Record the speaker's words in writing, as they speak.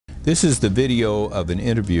This is the video of an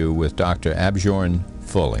interview with Dr. Asbjørn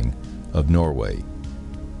Følling of Norway,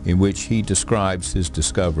 in which he describes his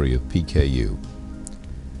discovery of PKU.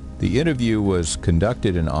 The interview was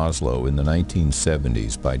conducted in Oslo in the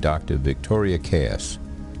 1970s by Dr. Victoria Cass,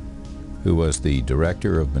 who was the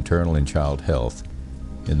Director of Maternal and Child Health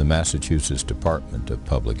in the Massachusetts Department of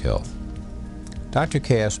Public Health. Dr.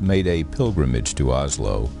 Cass made a pilgrimage to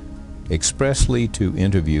Oslo expressly to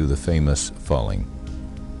interview the famous Følling.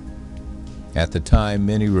 At the time,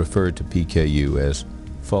 many referred to PKU as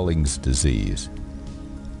Fülling's disease.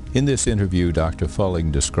 In this interview, Dr.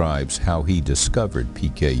 Følling describes how he discovered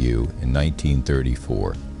PKU in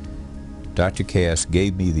 1934. Dr. Cass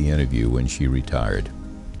gave me the interview when she retired.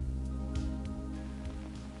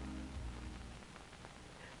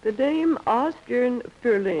 The name Asbjørn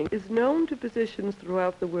Følling is known to physicians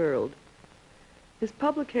throughout the world. His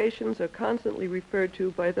publications are constantly referred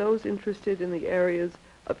to by those interested in the areas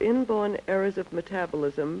of inborn errors of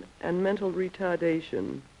metabolism and mental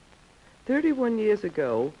retardation. 31 years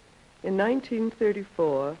ago, in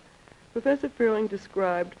 1934, Professor Følling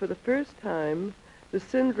described for the first time the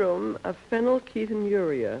syndrome of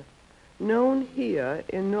Phenylketonuria, known here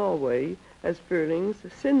in Norway as Følling's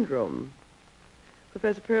syndrome.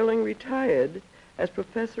 Professor Følling retired as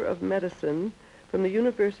professor of medicine from the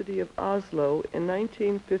University of Oslo in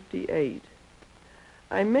 1958.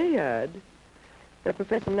 I may add that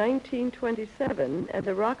Professor 1927 as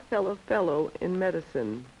a Rockefeller Fellow in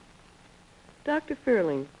Medicine. Dr.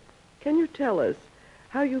 Følling, can you tell us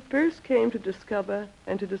how you first came to discover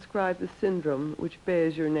and to describe the syndrome which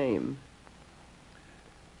bears your name?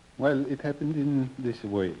 Well, it happened in this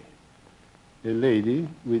way. A lady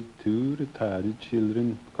with 2 retarded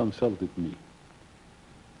children consulted me.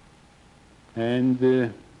 And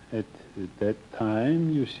at that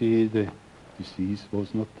time, you see, the disease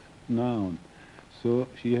was not known. So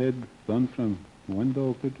she had gone from one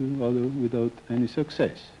doctor to another without any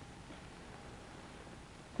success.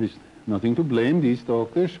 There's nothing to blame these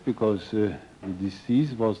doctors because the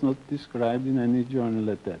disease was not described in any journal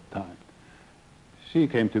at that time. She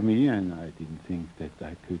came to me and I didn't think that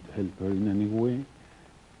I could help her in any way.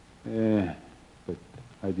 But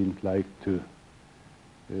I didn't like to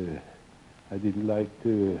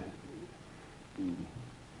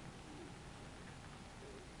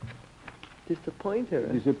disappoint her.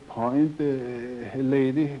 Disappoint a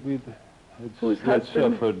lady whose had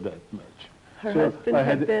suffered that much. Her husband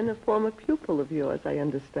had been a former pupil of yours, I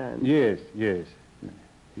understand. Yes, he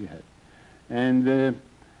had. And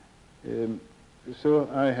so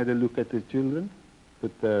I had a look at the children,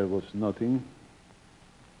 but there was nothing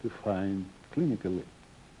to find clinically,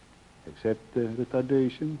 except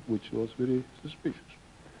retardation, which was very suspicious.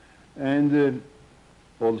 And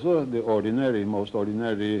also the most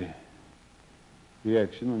ordinary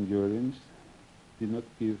reaction on urines did not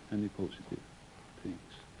give any positive things.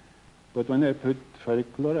 But when I put ferric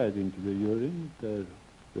chloride into the urine, there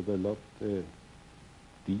developed a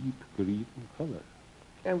deep green color.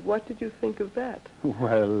 And what did you think of that?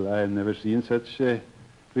 Well, I've never seen such a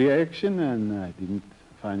reaction, and I didn't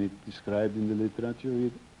find it described in the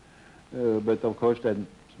literature either. But of course, there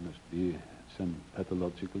must be some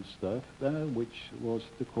pathological stuff there, which was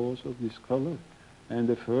the cause of this color. And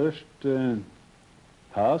the first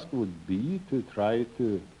task would be to try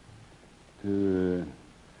to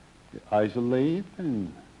isolate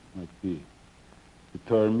and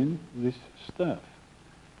determine this stuff.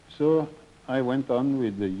 So I went on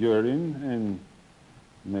with the urine and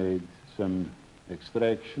made some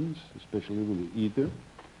extractions, especially with the ether.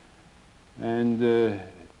 And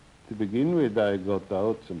to begin with, I got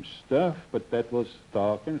out some stuff, but that was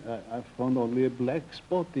darker. I found only a black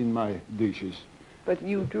spot in my dishes. But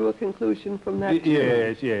you drew a conclusion from that too?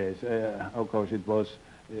 Yes. Of course it was,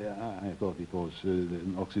 I thought it was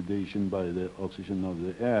an oxidation by the oxygen of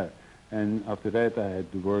the air. And after that I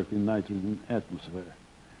had to work in nitrogen atmosphere.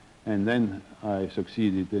 And then I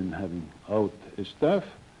succeeded in having out a stuff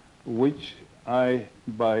which I,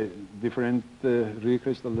 by different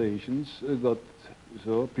recrystallations, got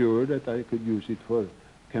so pure that I could use it for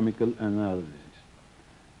chemical analysis.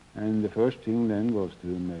 And the first thing then was to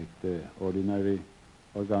make the ordinary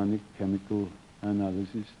organic chemical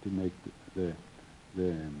analysis to make the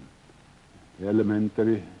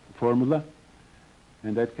elementary formula.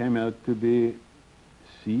 And that came out to be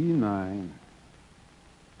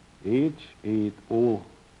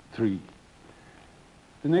C9H8O3.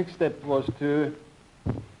 The next step was to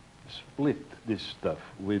split this stuff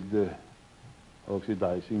with the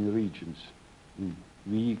oxidizing regions in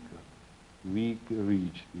weak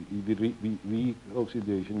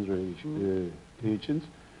oxidation agents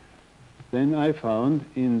Then I found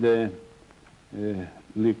in the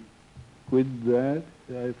liquid that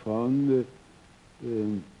I found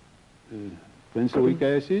benzoic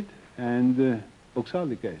acid and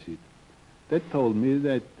oxalic acid. That told me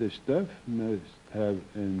that the stuff must have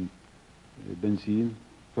a benzene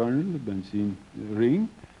kernel, a benzene ring,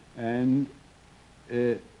 and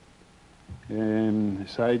a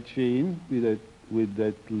side chain with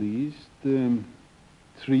at least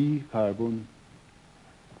 3 carbon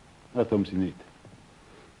atoms in it.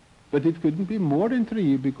 But it couldn't be more than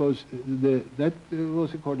 3 because that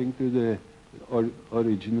was according to the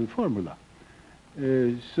original formula.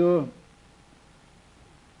 So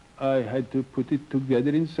I had to put it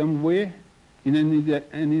together in some way. And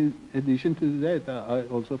in addition to that, I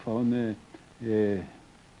also found a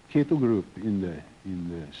keto group in the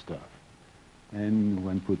stuff. And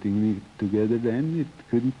when putting it together then, it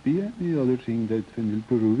couldn't be any other thing than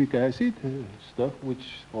phenylpyruvic acid, stuff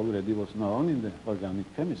which already was known in the organic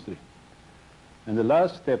chemistry. And the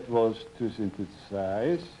last step was to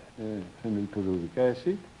synthesize phenylpyruvic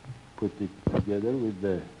acid, put it together with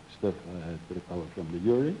the stuff I had recovered from the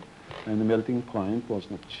urine, and the melting point was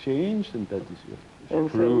not changed, and that is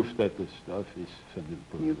proof that the stuff is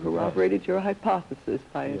phenylpyruvic. You corroborated your hypothesis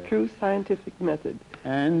by a true scientific method.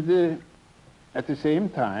 And at the same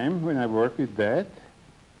time, when I worked with that,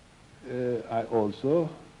 I also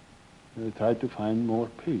tried to find more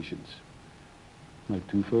patients. My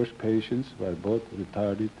 2 first patients were both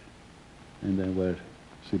retarded, and they were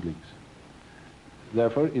siblings.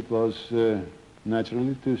 Therefore, it was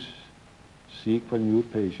naturally to seek for new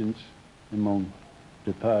patients among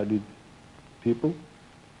retarded people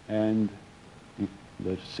and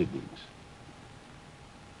their siblings.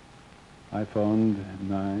 I found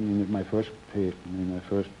 9 in my first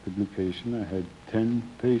publication. I had 10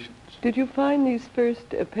 patients. Did you find these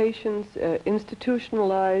first patients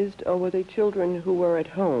institutionalized, or were they children who were at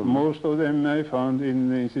home? Most of them I found in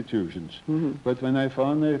the institutions. Mm-hmm. But when I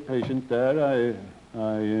found a patient there, I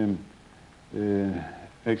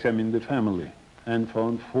examined the family and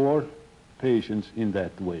found 4 patients in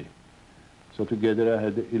that way. So together I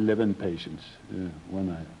had 11 patients when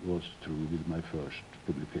I was through with my first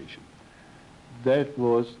publication. That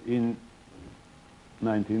was in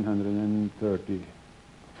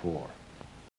 1934.